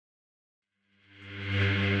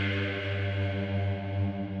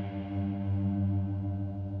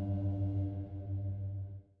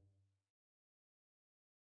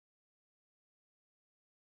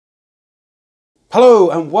Hello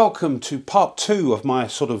and welcome to part 2 of my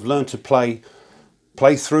sort of learn to play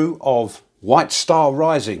playthrough of White Star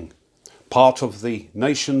Rising, part of the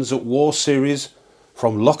Nations at War series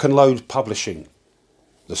from L'nL Publishing.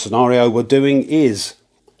 The scenario we're doing is,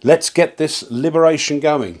 let's get this liberation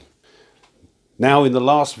going. Now in the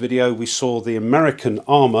last video we saw the American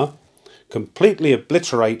armour completely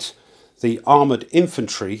obliterate the armoured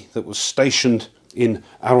infantry that was stationed in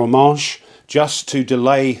Aromage just to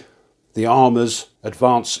delay the armour's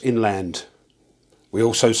advance inland. We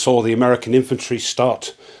also saw the American infantry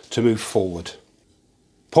start to move forward.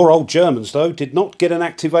 Poor old Germans though did not get an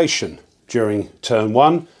activation during turn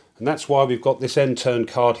 1, and that's why we've got this end turn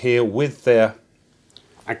card here with their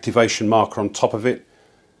activation marker on top of it,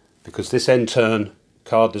 because this end turn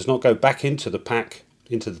card does not go back into the pack,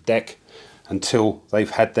 into the deck, until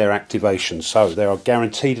they've had their activation. So they are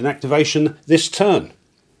guaranteed an activation this turn.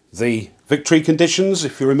 The victory conditions,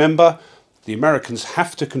 if you remember, the Americans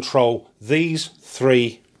have to control these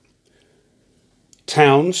 3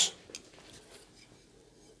 towns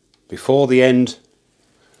before the end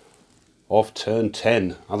of turn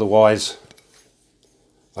 10. Otherwise,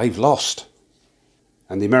 they've lost.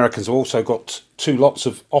 And the Americans have also got 2 lots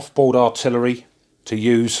of off-board artillery to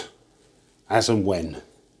use as and when.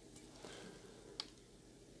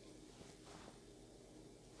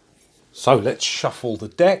 So let's shuffle the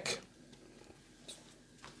deck.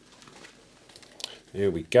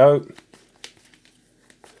 Here we go.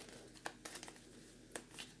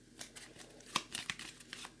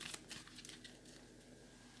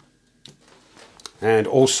 And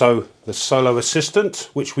also the solo assistant,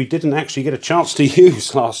 which we didn't actually get a chance to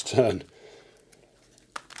use last turn.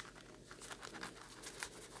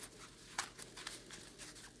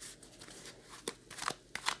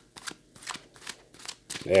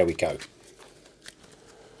 There we go.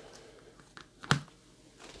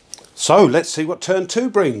 So let's see what turn 2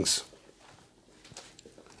 brings.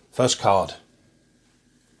 First card.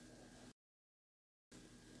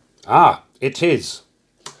 It is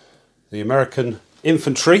the American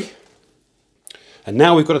infantry. And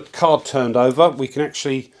now we've got a card turned over. We can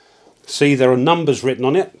actually see there are numbers written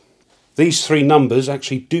on it. These 3 numbers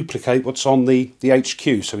actually duplicate what's on the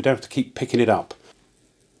HQ, so we don't have to keep picking it up.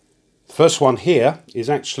 The first one here is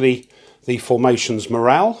actually the formation's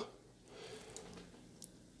morale.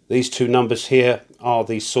 These 2 numbers here are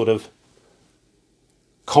the sort of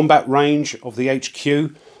combat range of the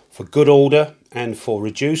HQ for good order and for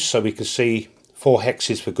reduced. So we can see 4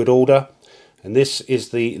 hexes for good order. And this is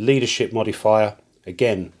the leadership modifier,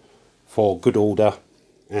 again, for good order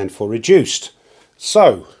and for reduced.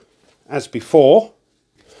 So, as before,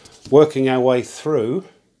 working our way through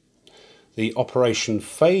the operation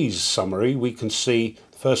phase summary, we can see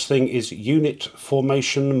the first thing is unit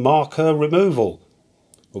formation marker removal.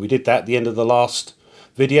 Well, we did that at the end of the last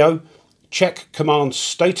video. Check command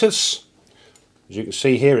status. As you can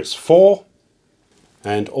see here, it's 4,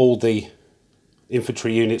 and all the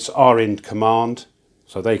infantry units are in command,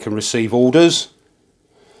 so they can receive orders.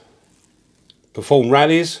 Perform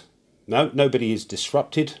rallies. No, nobody is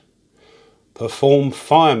disrupted. Perform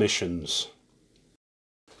fire missions.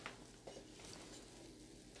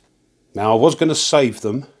 Now I was going to save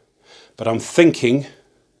them, but I'm thinking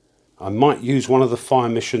I might use one of the fire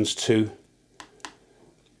missions to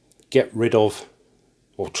get rid of,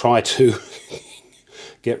 or try to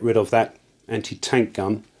get rid of that anti-tank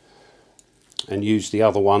gun, and use the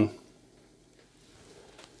other one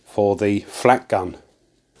for the flak gun.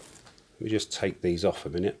 Let me just take these off a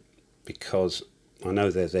minute, because I know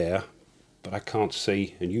they're there, but I can't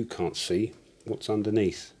see, and you can't see, what's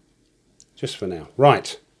underneath. Just for now.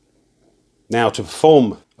 Right. Now to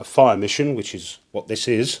perform a fire mission, which is what this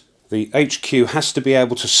is, the HQ has to be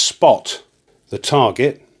able to spot the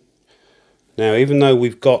target. Now, even though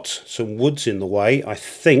we've got some woods in the way, I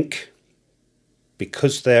think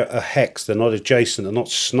because they're a hex, they're not adjacent, they're not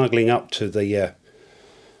snuggling up to the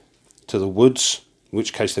woods, in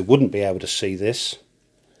which case they wouldn't be able to see this.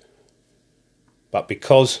 But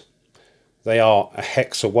because they are a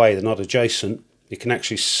hex away, they're not adjacent, you can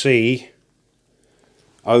actually see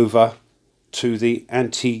over to the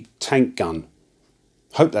anti-tank gun.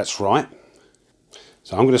 Hope that's right.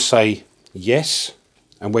 So I'm going to say yes,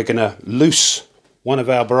 and we're going to loose one of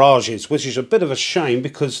our barrages, which is a bit of a shame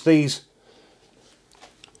because these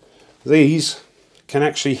can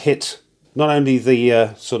actually hit not only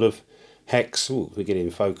the sort of hex, we get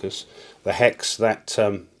in focus, the hex that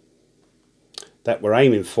that we're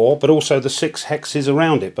aiming for, but also the 6 hexes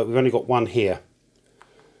around it, but we've only got 1 here.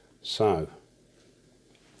 So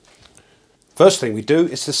first thing we do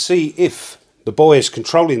is to see if the boys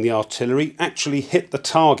controlling the artillery actually hit the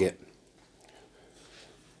target.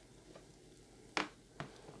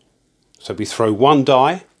 So we throw 1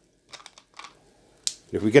 die.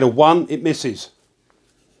 If we get a 1, it misses.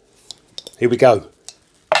 Here we go.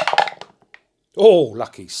 Oh,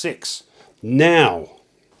 lucky, 6. Now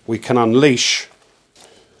we can unleash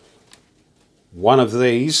one of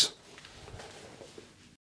these.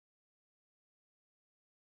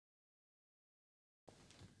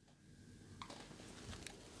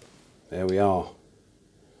 There we are.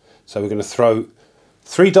 So we're going to throw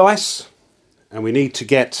 3 dice and we need to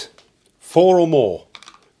get 4 or more.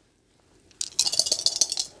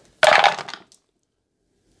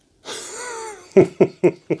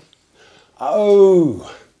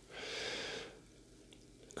 Oh,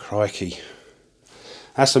 crikey.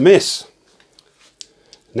 That's a miss.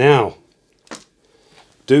 Now,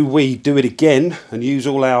 do we do it again and use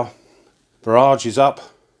all our barrages up,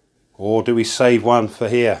 or do we save one for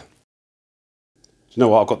here? You know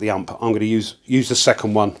what, I've got the ump. I'm going to use the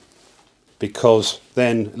second one, because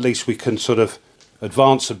then at least we can sort of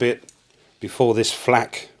advance a bit before this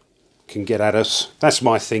flak can get at us. That's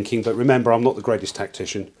my thinking, but remember, I'm not the greatest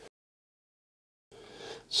tactician.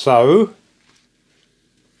 So,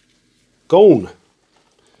 gone.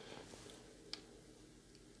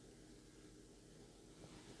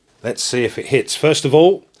 Let's see if it hits. First of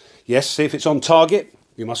all, yes, see if it's on target.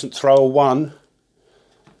 You mustn't throw a 1.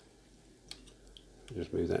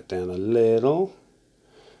 Just move that down a little.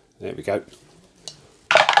 There we go.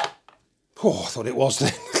 Oh, I thought it was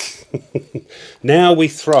then. Now we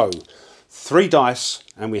throw 3 dice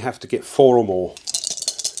and we have to get 4 or more.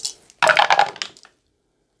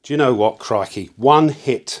 Do you know what, crikey? 1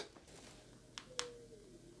 hit.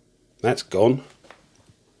 That's gone.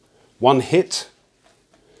 1 hit.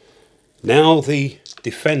 Now the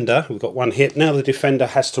defender, we've got 1 hit. Now the defender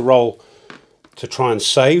has to roll to try and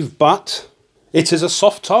save, but it is a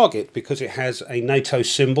soft target because it has a NATO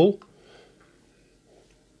symbol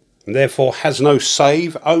and therefore has no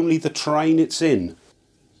save, only the terrain it's in.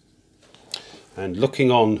 And looking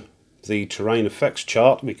on the terrain effects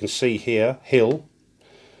chart, we can see here, hill.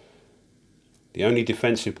 The only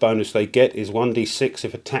defensive bonus they get is 1d6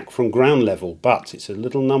 if attacked from ground level, but it's a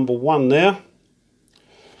little number 1 there.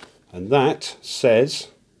 And that says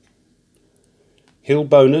hill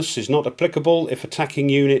bonus is not applicable if attacking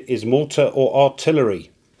unit is mortar or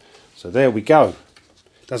artillery. So there we go.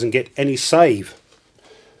 Doesn't get any save.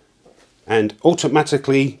 And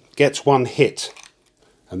automatically gets 1 hit.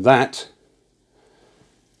 And that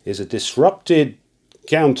is a disrupted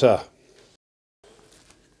counter.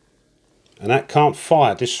 And that can't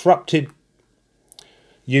fire. Disrupted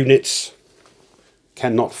units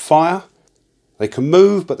cannot fire. They can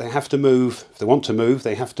move, but they have to move. If they want to move,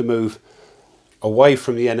 they have to move away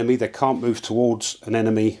from the enemy. They can't move towards an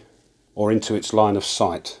enemy or into its line of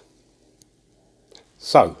sight.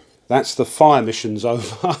 So, that's the fire missions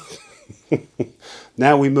over.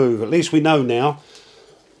 Now we move. At least we know now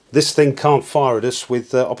this thing can't fire at us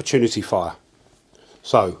with opportunity fire.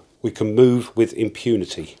 So, we can move with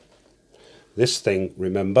impunity. This thing,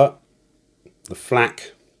 remember, the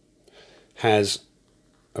flak has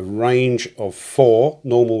a range of 4,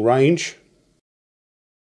 normal range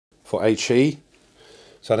for HE.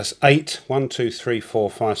 So that's 8, 1, 2, 3, 4,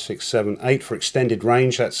 5, 6, 7, 8 for extended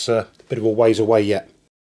range. That's a bit of a ways away yet.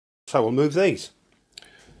 So we'll move these.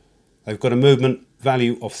 They've got a movement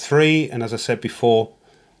value of 3, and as I said before,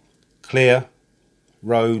 clear,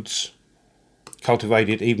 roads,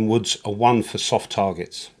 cultivated, even woods are 1 for soft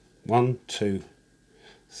targets. 1, 2,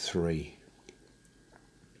 3.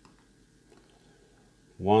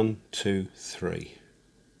 1, 2, 3.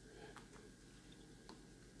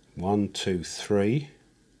 1, 2, 3.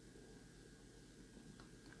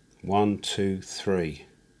 1, 2, 3.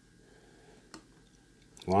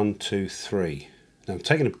 1, 2, 3. Now I'm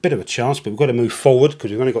taking a bit of a chance, but we've got to move forward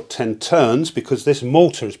because we've only got 10 turns, because this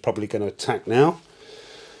mortar is probably going to attack now.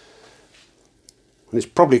 And it's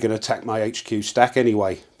probably going to attack my HQ stack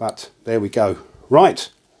anyway, but there we go.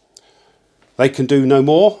 Right, they can do no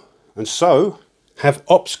more, and so have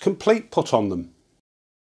ops complete put on them.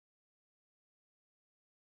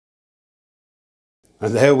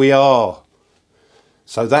 And there we are.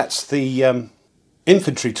 So that's the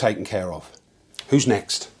infantry taken care of. Who's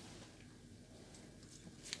next?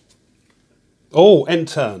 Oh, end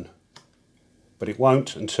turn. But it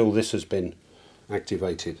won't until this has been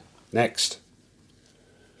activated. Next.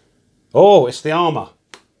 Oh, it's the armour.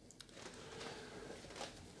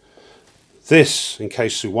 This, in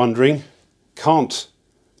case you're wondering, can't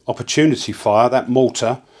opportunity fire that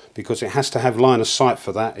mortar because it has to have line of sight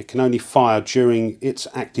for that. It can only fire during its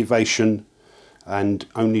activation and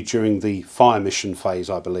only during the fire mission phase,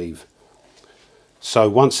 I believe. So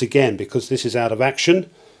once again, because this is out of action,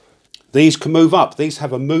 These can move up. These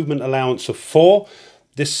have a movement allowance of 4.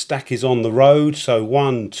 This stack is on the road, so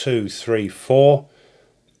 1, 2, 3, 4.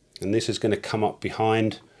 And this is going to come up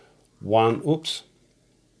behind 1. Oops.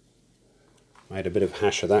 Made a bit of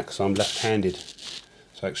hash of that because I'm left-handed.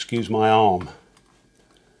 So excuse my arm.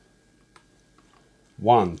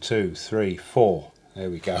 1, 2, 3, 4. There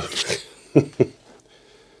we go.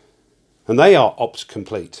 And they are ops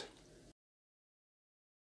complete.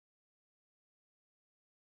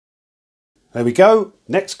 There we go.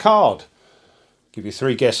 Next card. Give you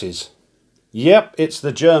 3 guesses. Yep, it's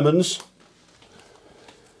the Germans.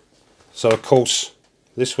 So of course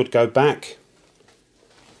this would go back.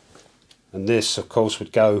 And this of course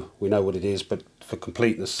would go, we know what it is, but for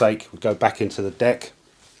completeness sake, would go back into the deck.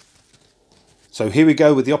 So here we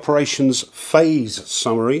go with the operations phase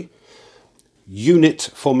summary.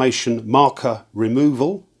 Unit formation marker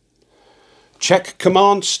removal. Check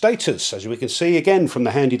command status, as we can see again from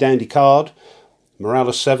the handy dandy card. Morale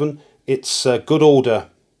of 7. It's good order.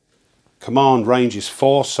 Command range is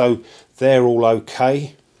 4, so they're all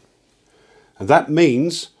okay. And that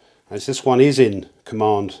means, as this one is in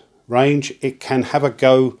command range, it can have a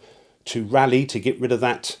go to rally to get rid of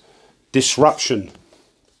that disruption.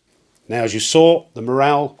 Now, as you saw, the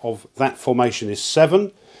morale of that formation is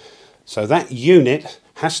 7. So that unit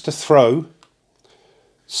has to throw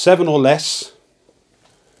 7 or less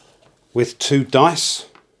with 2 dice.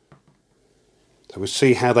 So we'll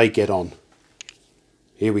see how they get on.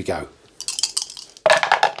 Here we go.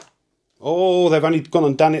 Oh, they've only gone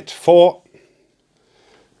and done it 4.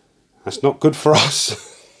 That's not good for us.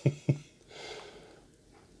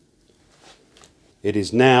 It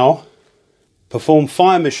is now perform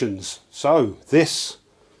fire missions. So this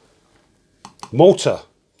mortar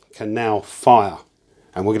can now fire.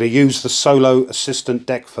 And we're going to use the solo assistant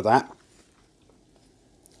deck for that.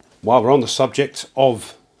 While we're on the subject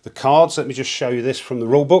of the cards, let me just show you this from the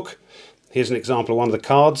rulebook. Here's an example of one of the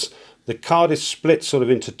cards. The card is split sort of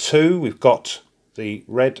into 2. We've got the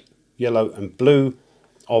red, yellow and blue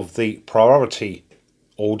of the priority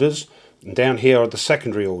orders. And down here are the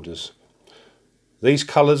secondary orders. These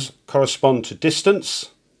colours correspond to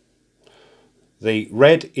distance. The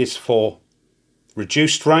red is for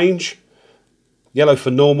reduced range, yellow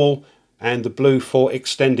for normal, and the blue for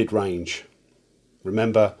extended range.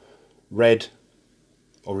 Remember, red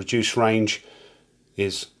or reduced range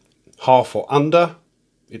is half or under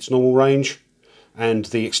its normal range, and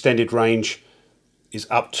the extended range is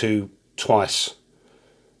up to twice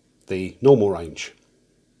the normal range.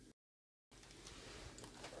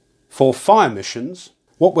 For fire missions,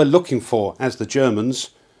 what we're looking for as the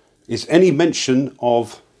Germans is any mention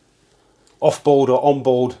of off-board or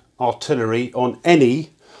on-board artillery on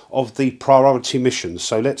any of the priority missions.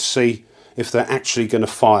 So let's see if they're actually going to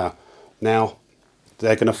fire. Now,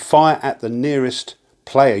 they're going to fire at the nearest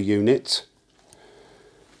player unit,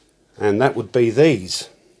 and that would be these.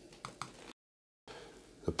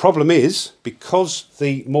 The problem is, because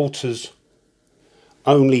the mortars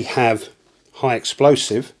only have high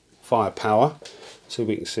explosive firepower, so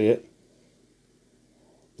we can see it.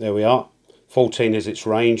 There we are. 14 is its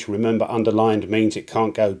range. Remember, underlined means it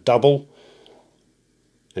can't go double,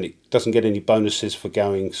 and it doesn't get any bonuses for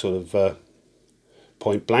going sort of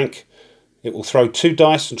point blank. It will throw 2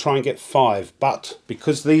 dice and try and get 5, but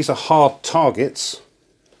because these are hard targets,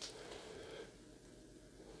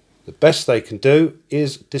 the best they can do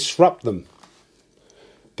is disrupt them.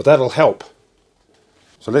 But that'll help.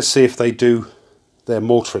 So let's see if they do their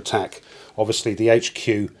mortar attack. Obviously the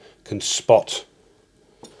HQ can spot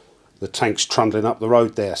the tanks trundling up the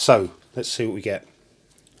road there. So let's see what we get.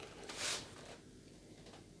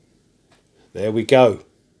 There we go.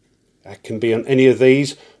 That can be on any of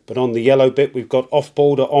these, but on the yellow bit we've got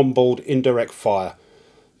off-board or on-board indirect fire.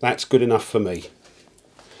 That's good enough for me.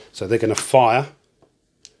 So they're going to fire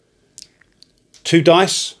 2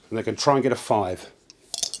 dice and they can try and get a 5.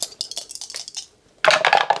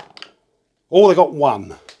 Oh, they got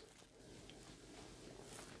 1.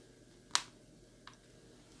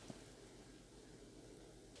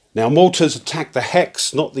 Now mortars attack the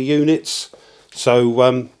hex, not the units,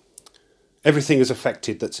 so everything is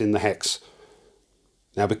affected that's in the hex.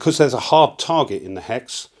 Now because there's a hard target in the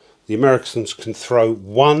hex, the Americans can throw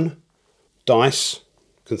 1 dice,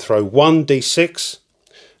 can throw 1 d6,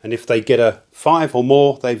 and if they get a 5 or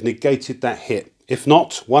more, they've negated that hit. If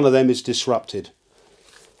not, one of them is disrupted.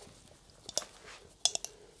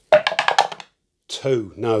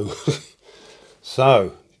 2, no.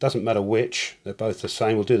 So, doesn't matter which, they're both the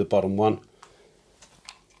same. We'll do the bottom one.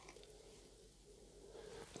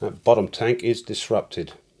 That bottom tank is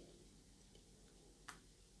disrupted.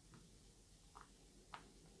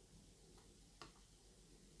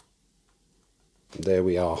 There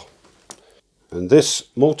we are. And this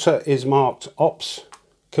mortar is marked Ops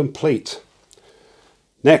Complete.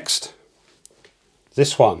 Next,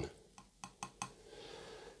 this one.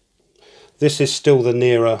 This is still the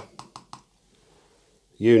nearer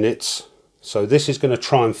units. So this is going to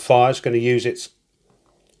try and fire. It's going to use its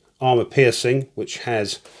armor piercing, which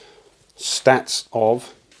has stats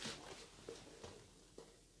of,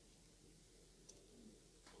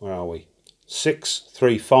 where are we? 6,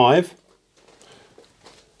 3, 5.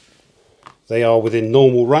 They are within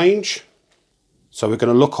normal range. So we're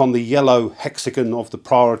going to look on the yellow hexagon of the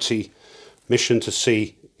priority mission to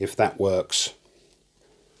see if that works.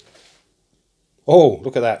 Oh,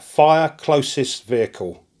 look at that. Fire closest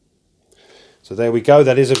vehicle. So there we go.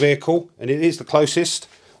 That is a vehicle and it is the closest.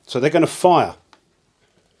 So they're going to fire.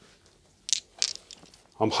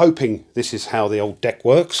 I'm hoping this is how the old deck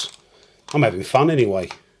works. I'm having fun anyway.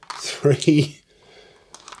 3.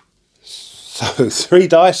 So 3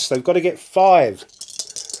 dice. They've got to get 5.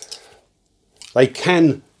 They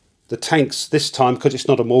can, the tanks this time, because it's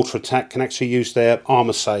not a mortar attack, can actually use their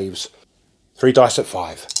armor saves. 3 dice at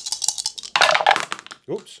 5.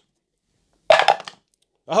 Oops.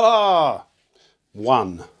 Ah!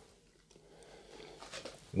 1.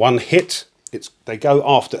 1 hit. They go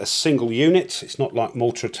after a single unit. It's not like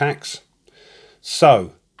mortar attacks.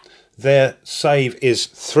 So their save is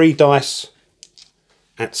 3 dice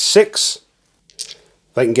at 6.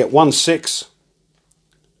 They can get 1 6.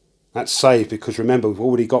 That's saved because remember we've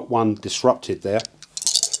already got 1 disrupted there.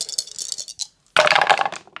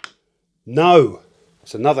 No,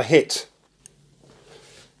 it's another hit.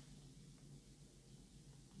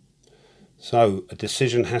 So a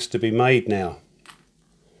decision has to be made now.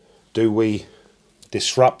 Do we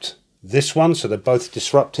disrupt this one so they're both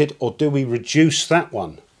disrupted, or do we reduce that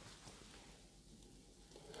one?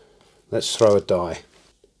 Let's throw a die.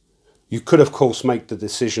 You could of course make the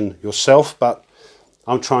decision yourself, but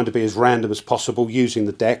I'm trying to be as random as possible using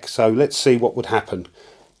the deck, so let's see what would happen.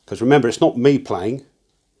 Because remember, it's not me playing,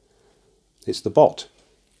 it's the bot.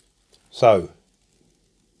 So,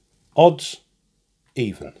 odds,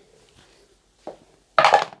 even.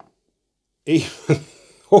 Even.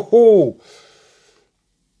 Oh,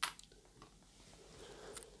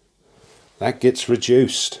 that gets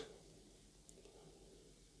reduced.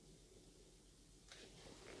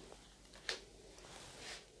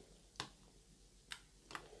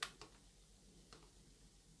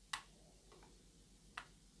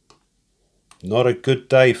 Not a good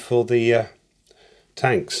day for the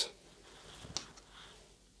tanks.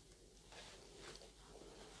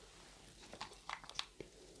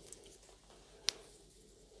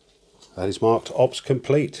 That is marked Ops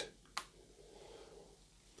Complete.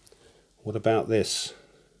 What about this?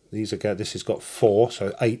 These are this has got 4,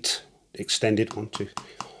 so 8 extended. 1, 2,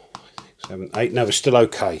 7, 8. No, we're still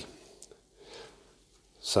okay.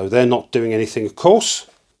 So they're not doing anything, of course.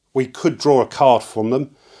 We could draw a card from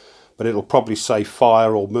them, but it'll probably say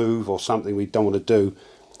fire or move or something we don't want to do.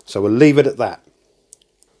 So we'll leave it at that.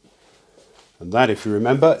 And that, if you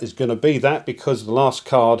remember, is going to be that because the last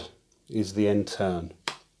card is the end turn.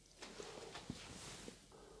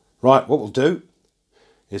 Right, what we'll do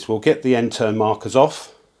is we'll get the end turn markers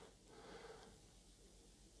off.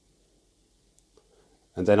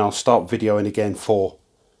 And then I'll start videoing again for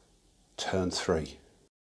turn 3.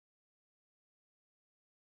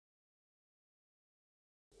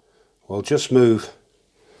 We'll just move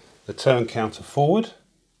the turn counter forward.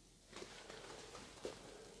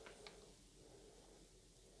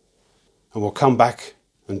 And we'll come back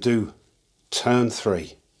and do turn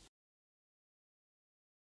 3.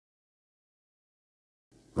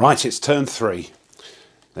 Right, it's turn 3.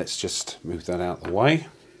 Let's just move that out of the way.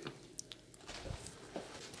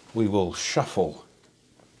 We will shuffle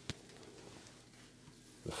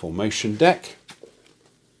the formation deck.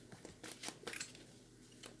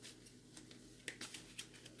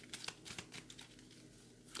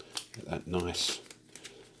 Get that nice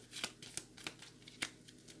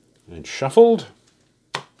and shuffled,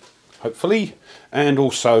 hopefully, and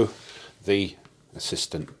also the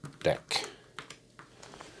assistant deck.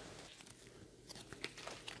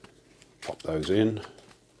 Pop those in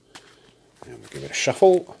and we'll give it a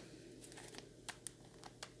shuffle.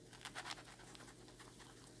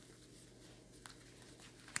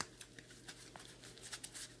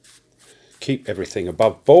 Keep everything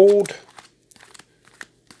above board.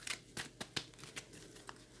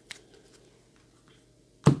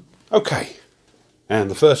 Okay, and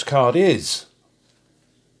the first card is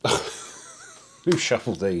who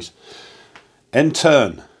shuffled these? End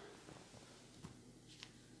turn.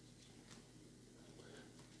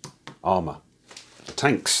 Armour.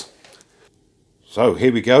 Tanks. So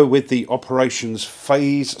here we go with the operations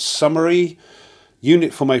phase summary.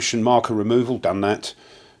 Unit formation marker removal, done that.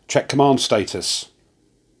 Check command status.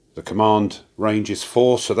 The command range is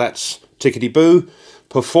 4, so that's tickety-boo.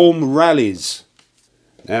 Perform rallies.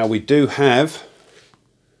 Now we do have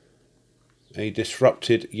a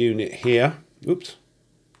disrupted unit here. Oops.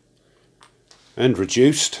 And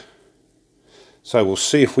reduced. So we'll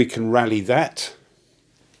see if we can rally that.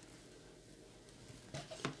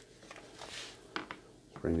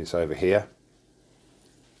 Bring this over here.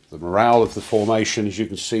 The morale of the formation, as you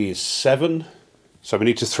can see, is 7. So we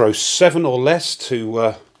need to throw 7 or less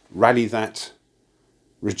to rally that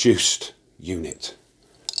reduced unit.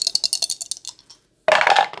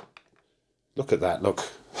 Look at that, look.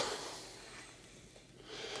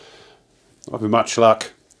 Not having much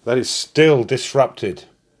luck. That is still disrupted.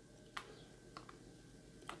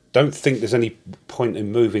 Don't think there's any point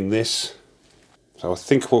in moving this. So I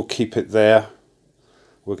think we'll keep it there.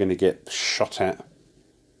 We're going to get shot at.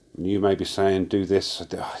 And you may be saying, do this.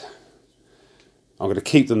 I'm going to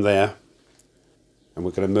keep them there. And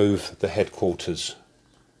we're going to move the headquarters.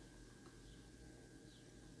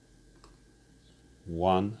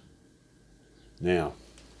 1. Now,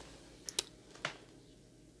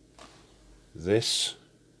 this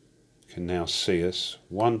can now see us.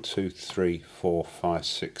 1, 2, 3, 4, 5,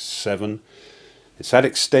 6, 7. It's at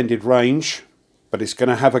extended range, but it's going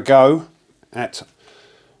to have a go at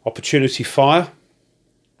opportunity fire.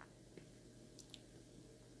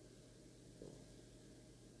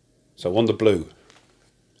 So on the blue,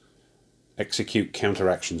 execute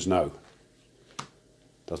counteractions, no.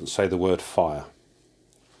 Doesn't say the word fire.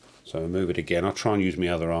 So I'll move it again. I'll try and use my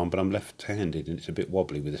other arm, but I'm left-handed and it's a bit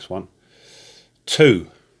wobbly with this one. 2.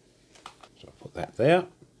 So I'll put that there.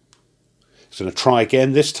 It's going to try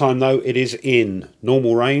again. This time though, it is in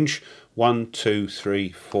normal range. 1, 2, 3,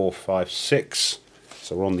 4, 5, 6.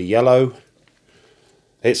 So we're on the yellow.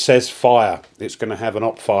 It says fire. It's going to have an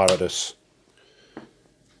op fire at us.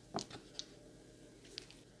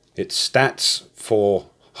 Its stats for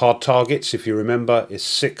hard targets, if you remember, is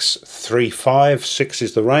 6, 3, 5. 6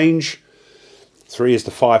 is the range. 3 is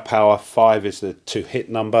the firepower. 5 is the to hit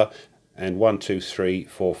number. And 1, 2, 3,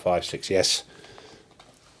 4, 5, 6. Yes.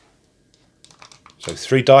 So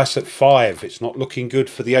 3 dice at 5. It's not looking good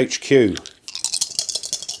for the HQ.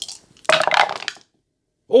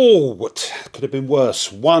 Oh, what could have been worse.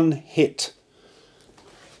 1 hit.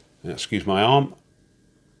 Now, excuse my arm.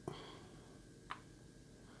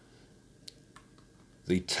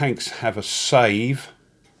 The tanks have a save.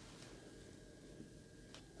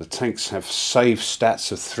 The tanks have save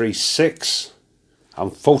stats of 3, 6.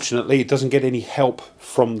 Unfortunately, it doesn't get any help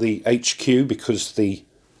from the HQ because the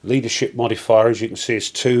leadership modifier, as you can see, is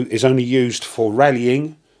 2, is only used for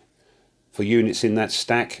rallying for units in that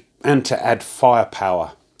stack and to add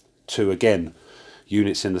firepower to, again,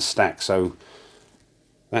 units in the stack. So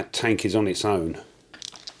that tank is on its own.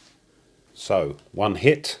 So 1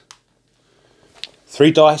 hit.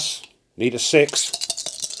 3 dice, need a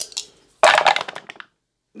 6.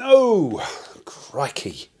 No!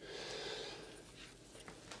 Crikey.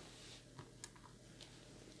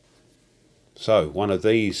 So, one of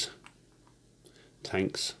these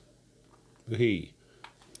tanks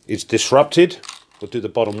is disrupted. We'll do the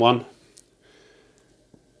bottom one.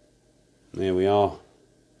 There we are.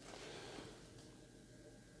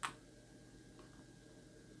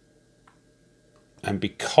 And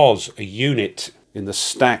because a unit in the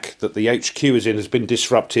stack that the HQ is in has been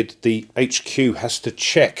disrupted, the HQ has to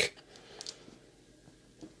check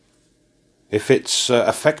if it's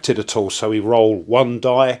affected at all. So we roll 1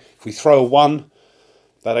 die. If we throw a 1,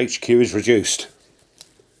 that HQ is reduced.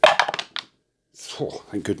 Oh,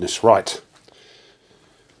 thank goodness. Right.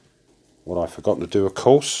 What I've forgotten to do, of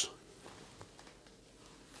course,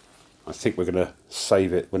 I think we're going to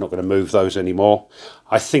save it. We're not going to move those anymore.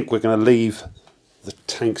 I think we're going to leave the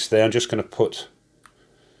tanks there. I'm just going to put,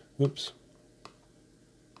 whoops,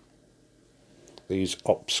 these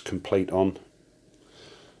ops complete on.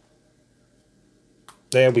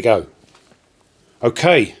 There we go.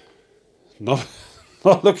 Okay, not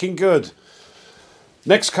looking good.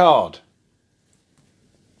 Next card.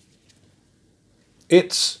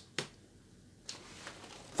 It's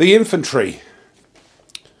the infantry.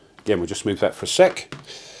 Again, we'll just move that for a sec.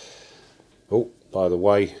 Oh, by the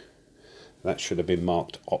way, that should have been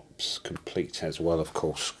marked ops complete as well, of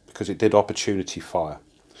course, because it did opportunity fire.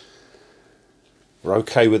 We're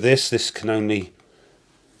okay with this. This can only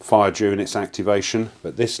fire during its activation,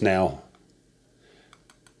 but this now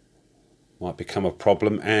might become a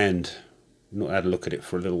problem, and I've not had a look at it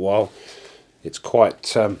for a little while. It's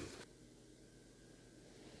quite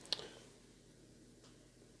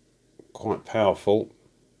quite powerful.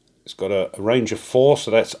 It's got a range of 4,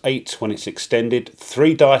 so that's 8 when it's extended.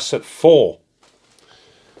 3 dice at 4.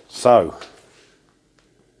 So,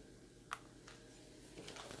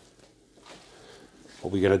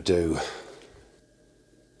 what are we going to do?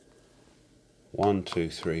 1, 2,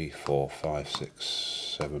 3, 4, 5, 6,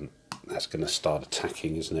 7. That's going to start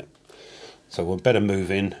attacking, isn't it? So we'll better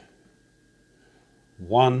move in.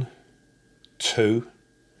 1, 2.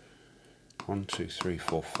 1, 2, 3,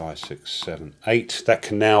 4, 5, 6, 7, 8. That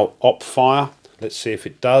can now op fire. Let's see if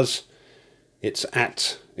it does. It's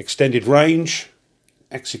at extended range.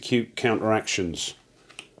 Execute counteractions.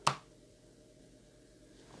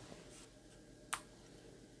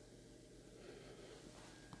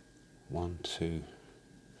 One, two,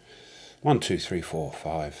 3, 4,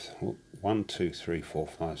 5. 1, 2, 3, 4,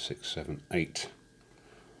 5, 6, 7, 8.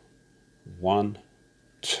 1,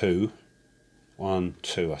 2. 1,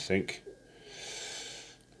 2, I think.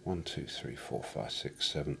 1, 2, 3, 4, 5, 6,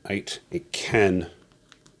 7, 8. It can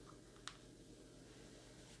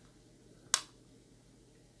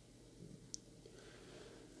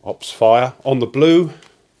ops fire on the blue.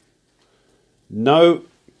 No.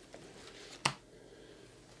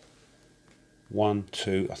 1,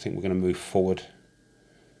 2. I think we're going to move forward.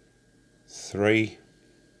 3.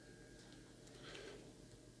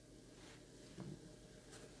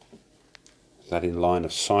 Is that in line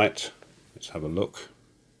of sight? Let's have a look.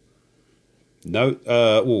 No.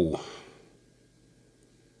 Ooh.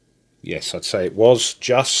 Yes, I'd say it was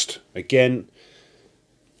just. Again,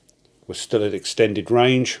 we're still at extended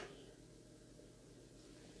range.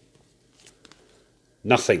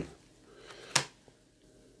 Nothing.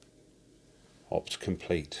 Opt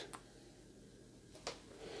complete.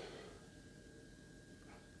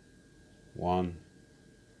 1,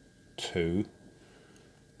 2.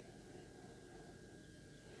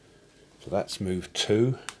 So that's moved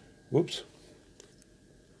 2. Whoops.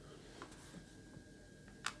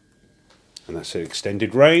 And that's an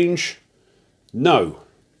extended range. No.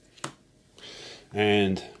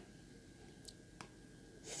 And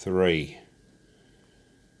 3.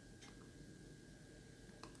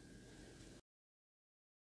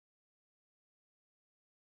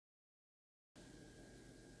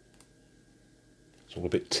 It's all a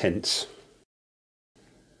bit tense.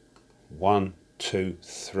 1, 2,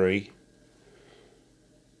 3.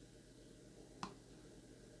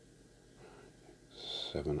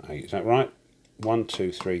 7, 8. Is that right? 1,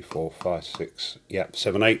 2, 3, 4, 5, 6. Yep,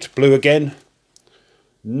 7, 8. Blue again.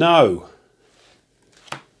 No.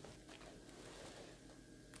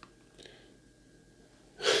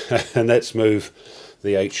 And let's move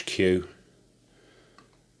the HQ.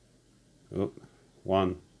 Oh,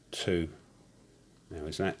 1, 2. Now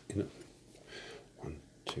is that in it? 1,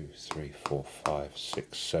 2, 3, 4, 5,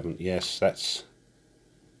 6, 7. Yes, that's.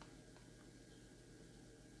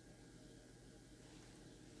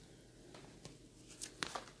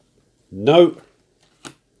 No.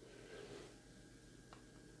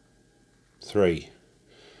 3.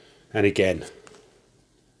 And again.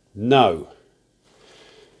 No.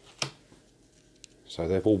 So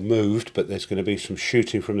they've all moved, but there's going to be some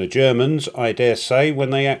shooting from the Germans, I dare say, when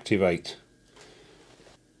they activate.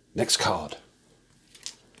 Next card.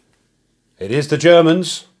 It is the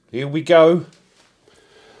Germans. Here we go.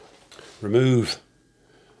 Remove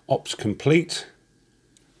ops complete.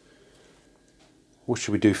 What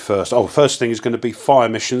should we do first? Oh, first thing is going to be fire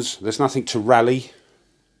missions. There's nothing to rally.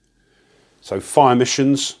 So fire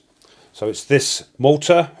missions. So it's this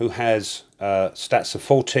mortar who has stats of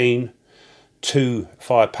 14, 2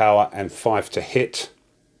 firepower and 5 to hit.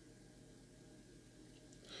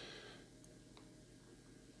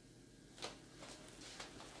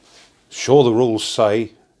 Sure, the rules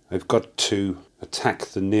say they've got to attack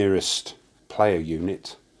the nearest player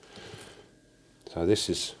unit. So this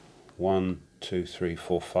is 1, 2, 3,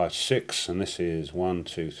 4, 5, 6, and this is 1,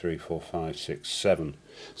 2, 3, 4, 5, 6, 7.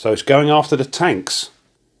 So it's going after the tanks.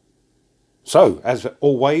 So, as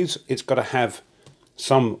always, it's got to have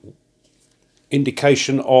some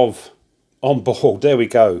indication of on board. There we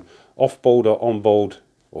go. Off board or on board,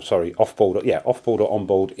 or sorry, off board. Yeah, off board or on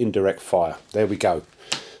board indirect fire. There we go.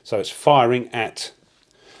 So it's firing at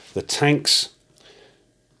the tanks.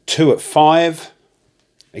 2 at 5.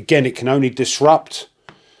 Again, it can only disrupt.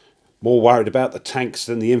 More worried about the tanks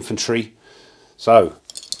than the infantry. So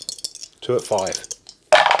 2 at 5.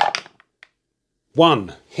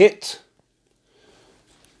 1 hit.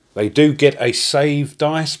 They do get a save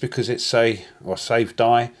dice because it's or save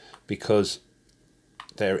die because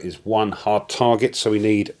there is 1 hard target, so we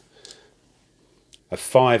need a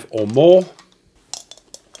 5 or more.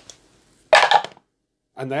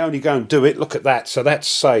 And they only go and do it, look at that, so that's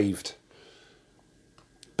saved.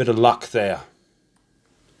 Bit of luck there.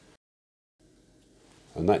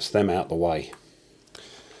 And that's them out the way.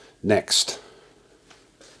 Next,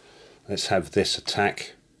 let's have this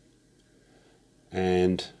attack.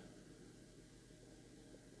 And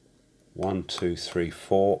 1, 2, 3,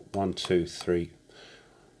 4. 1, 2, 3.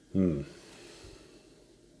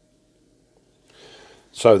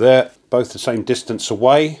 So they're both the same distance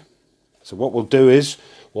away. So what we'll do is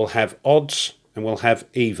we'll have odds and we'll have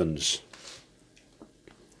evens.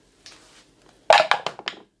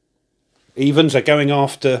 Evens are going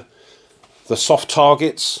after the soft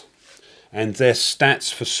targets, and their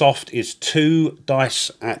stats for soft is 2 dice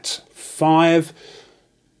at 5.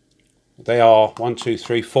 They are 1, 2,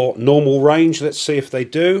 3, 4 normal range. Let's see if they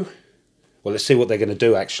do. Well, let's see what they're going to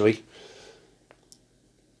do actually.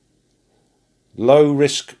 Low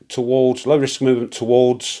risk movement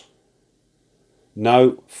towards.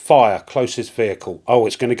 No, fire, closest vehicle. Oh,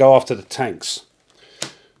 it's going to go after the tanks.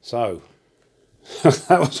 So,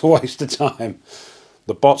 that was a waste of time.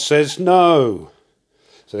 The bot says no.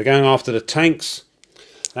 So they're going after the tanks.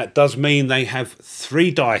 That does mean they have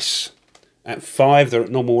 3 dice at 5. They're at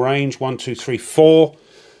normal range. 1, 2, 3, 4.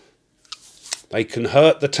 They can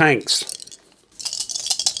hurt the tanks.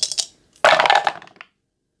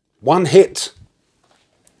 1 hit.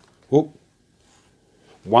 Whoop.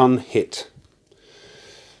 1 hit.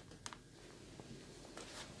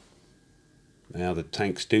 Now the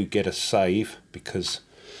tanks do get a save because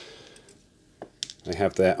they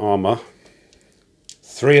have their armour.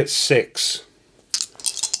 3 at 6.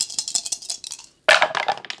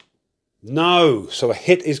 No, so a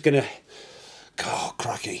hit is going to... God,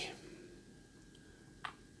 crikey.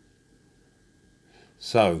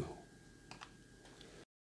 So,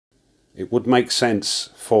 it would make sense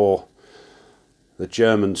for the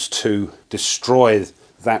Germans to destroy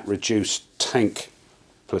that reduced tank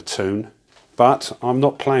platoon. But I'm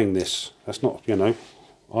not playing this. That's not, you know,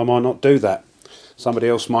 I might not do that. Somebody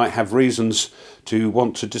else might have reasons to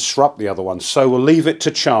want to disrupt the other one. So we'll leave it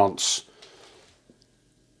to chance.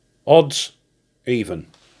 Odds, even.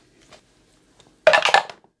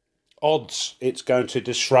 Odds, it's going to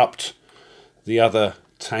disrupt the other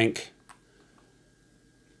tank.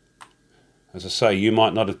 As I say, you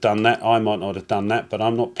might not have done that. I might not have done that, but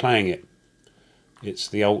I'm not playing it. It's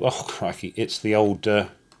the old, oh crikey, it's the old...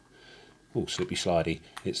 oh, slippy slidey.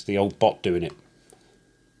 It's the old bot doing it.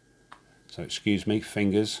 So excuse me,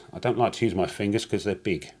 fingers. I don't like to use my fingers because they're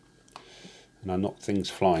big. And I knock things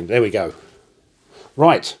flying. There we go.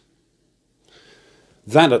 Right.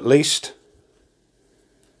 That at least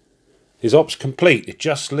is ops complete. It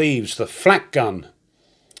just leaves the flak gun,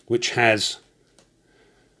 which has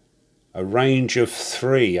a range of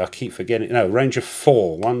 3. I keep forgetting. No, range of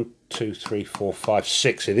 4. 1, 2, 3, 4, 5,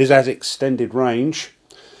 6. It is as extended range.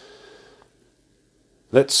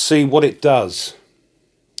 Let's see what it does.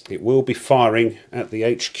 It will be firing at the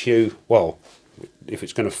HQ. Well, if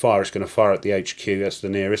it's going to fire, it's going to fire at the HQ. That's the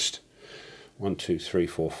nearest. 1, 2, 3,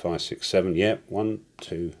 4, 5, 6, 7. Yeah, 1,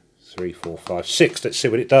 2, 3, 4, 5, 6. Let's see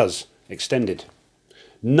what it does. Extended.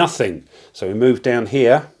 Nothing. So we move down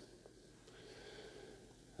here.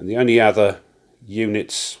 And the only other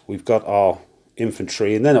units we've got are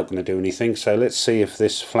infantry, and they're not going to do anything. So let's see if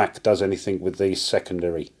this flak does anything with these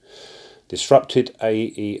secondary. Disrupted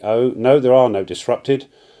AEO. No, there are no disrupted.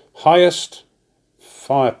 Highest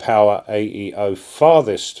firepower AEO.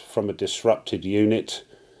 Farthest from a disrupted unit.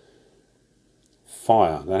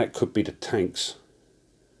 Fire. Now that could be the tanks.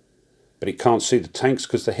 But it can't see the tanks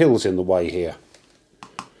because the hill's in the way here.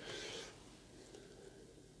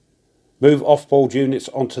 Move off-board units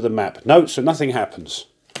onto the map. No, so nothing happens.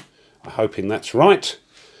 I'm hoping that's right.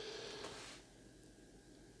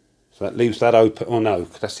 So that leaves that open. Oh no,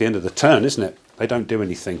 that's the end of the turn, isn't it? They don't do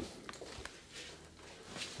anything.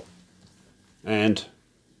 And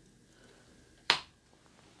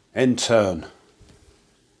end turn.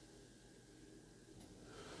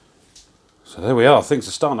 So there we are. Things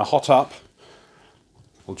are starting to hot up.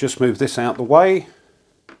 We'll just move this out the way,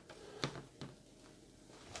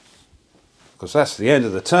 because that's the end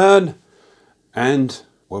of the turn, and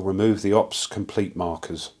we'll remove the ops complete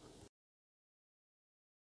markers.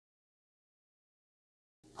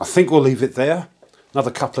 I think we'll leave it there.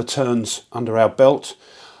 Another couple of turns under our belt.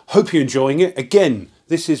 Hope you're enjoying it. Again,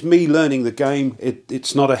 this is me learning the game.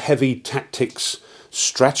 It's not a heavy tactics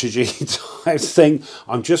strategy type thing.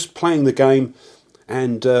 I'm just playing the game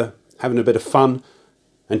and having a bit of fun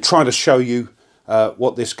and trying to show you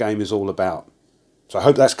what this game is all about. So I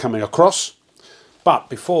hope that's coming across. But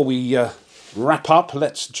before we wrap up,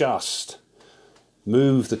 let's just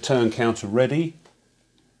move the turn counter ready.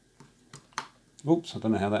 Oops, I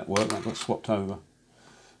don't know how that worked. That got swapped over.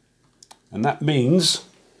 And that means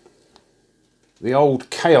the old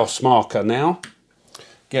chaos marker now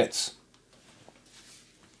gets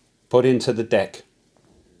put into the deck.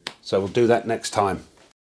 So we'll do that next time.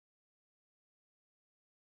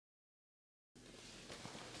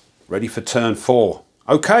 Ready for turn 4.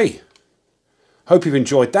 Okay, hope you've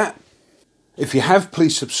enjoyed that. If you have,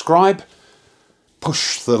 please subscribe,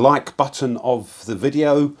 push the like button of the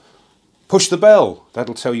video, push the bell,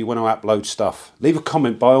 that'll tell you when I upload stuff. Leave a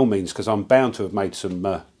comment by all means, because I'm bound to have made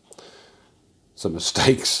some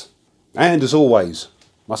mistakes. And as always,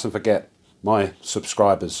 mustn't forget my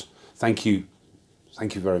subscribers. Thank you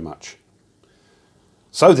very much.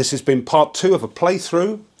 So this has been part 2 of a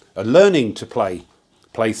playthrough, a learning to play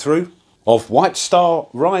playthrough of White Star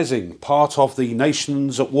Rising, part of the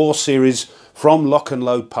Nations at War series from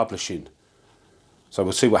L'nL Publishing. So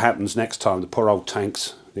we'll see what happens next time. The poor old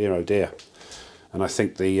tanks, dear oh dear. And I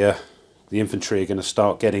think the infantry are going to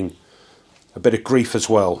start getting a bit of grief as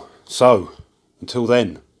well. So until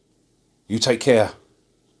then, you take care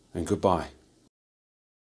and goodbye.